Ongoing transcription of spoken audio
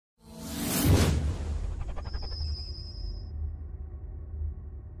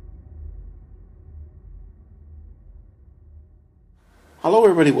Hello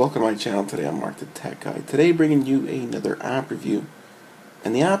everybody, welcome to my channel. Today I'm Mark the Tech Guy. Today bringing you another app review.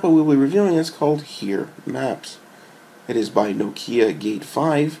 And the app I will be reviewing is called Here Maps. It is by Nokia Gate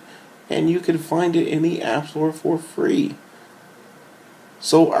 5 and you can find it in the App Store for free.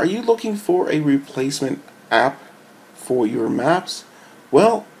 So are you looking for a replacement app for your maps?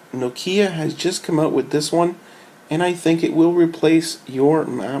 Well, Nokia has just come out with this one and I think it will replace your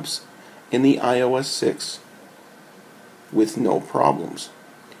maps in the iOS 6 with no problems.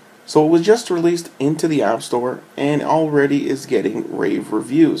 So it was just released into the App Store and already is getting rave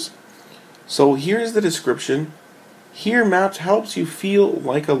reviews. So here's the description. Here Maps helps you feel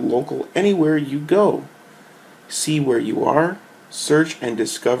like a local anywhere you go. See where you are, search and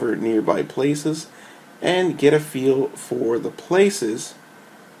discover nearby places, and get a feel for the places.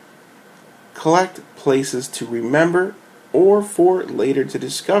 Collect places to remember or for later to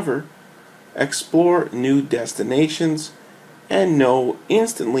discover. Explore new destinations and know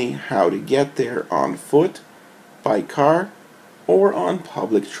instantly how to get there on foot, by car, or on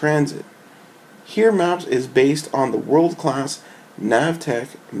public transit. Here Maps is based on the world-class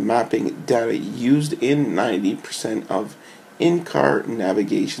Navtech mapping data used in 90% of in-car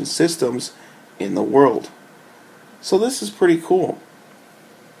navigation systems in the world. So this is pretty cool.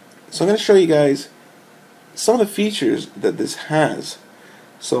 So I'm going to show you guys some of the features that this has.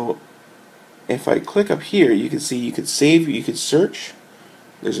 So if I click up here, you can see you could save, you could search.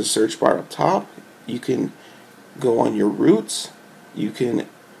 There's a search bar up top. You can go on your routes. You can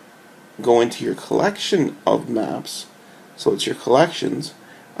go into your collection of maps. So it's your collections.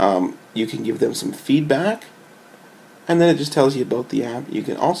 You can give them some feedback. And then it just tells you about the app. You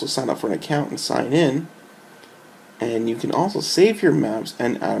can also sign up for an account and sign in. And you can also save your maps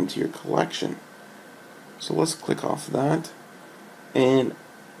and add them to your collection. So let's click off that. And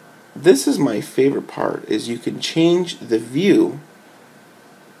this is my favorite part, is you can change the view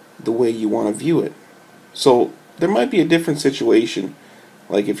the way you want to view it. So there might be a different situation,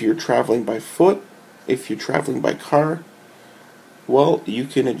 like if you're traveling by foot, if you're traveling by car, well, you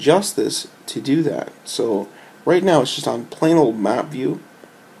can adjust this to do that. So right now it's just on plain old map view.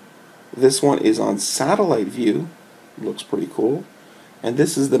 This one is on satellite view. Looks pretty cool. And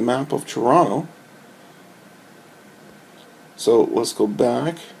this is the map of Toronto. So let's go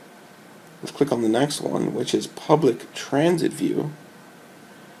back. Let's click on the next one, which is public transit view.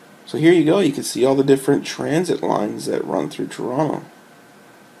 So here you go, you can see all the different transit lines that run through Toronto.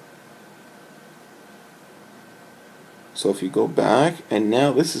 So if you go back, and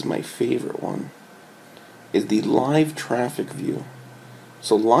now this is my favorite one, is the live traffic view.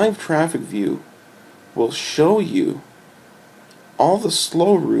 So live traffic view will show you all the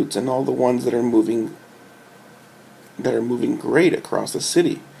slow routes and all the ones that are moving great across the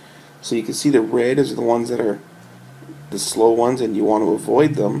city. So you can see the red is the ones that are the slow ones and you want to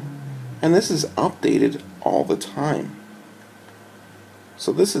avoid them. And this is updated all the time.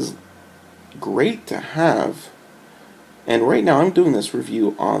 So this is great to have. And right now I'm doing this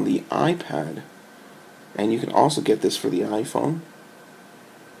review on the iPad. And you can also get this for the iPhone.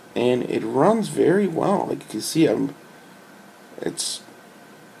 And it runs very well. Like you can see, it's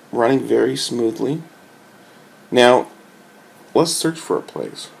running very smoothly. Now, let's search for a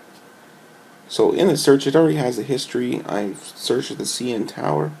place. So in the search, it already has a history. I've searched the CN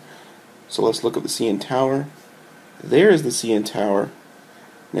Tower. So let's look at the CN Tower. There's the CN Tower.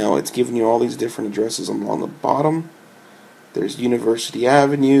 Now it's giving you all these different addresses along the bottom. There's University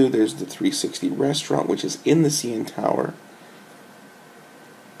Avenue. There's the 360 restaurant, which is in the CN Tower.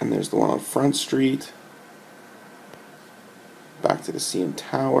 And there's the one on Front Street. Back to the CN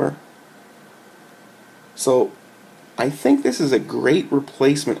Tower. So I think this is a great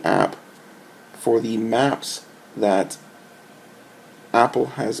replacement app for the maps that Apple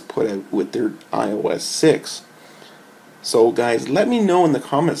has put out with their iOS 6. So guys, let me know in the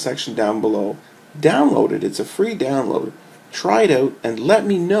comment section down below. Download it. It's a free download. Try it out and let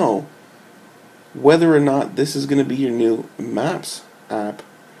me know whether or not this is going to be your new Maps app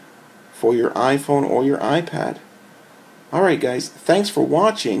for your iPhone or your iPad. Alright guys, thanks for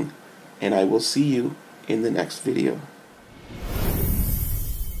watching and I will see you in the next video.